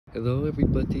Hello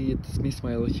everybody, it's me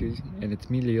Smilo here, and it's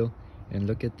me Leo, and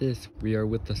look at this, we are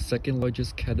with the second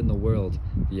largest cat in the world,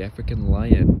 the African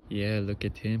lion. Yeah, look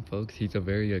at him folks, he's a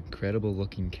very incredible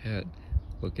looking cat.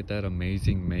 Look at that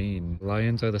amazing mane.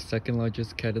 Lions are the second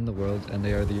largest cat in the world, and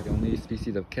they are the only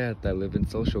species of cat that live in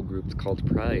social groups called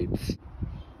prides.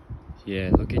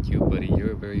 Yeah, look at you buddy,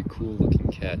 you're a very cool looking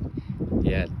cat.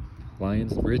 Yeah,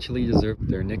 lions richly deserve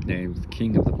their nicknames,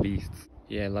 King of the Beasts.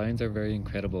 Yeah, lions are very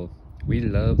incredible. We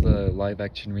love the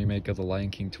live-action remake of The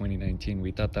Lion King 2019. We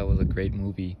thought that was a great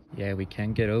movie. Yeah, we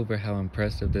can't get over how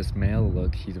impressive this male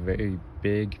looks. He's a very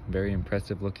big, very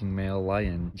impressive looking male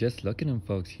lion. Just look at him,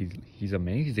 folks. He's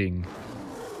amazing.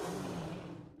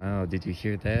 Oh, did you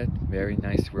hear that? Very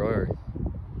nice roar.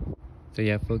 So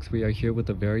yeah, folks, we are here with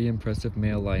a very impressive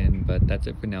male lion, but that's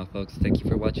it for now, folks. Thank you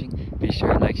for watching. Be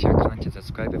sure to like, share, comment, and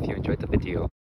subscribe if you enjoyed the video.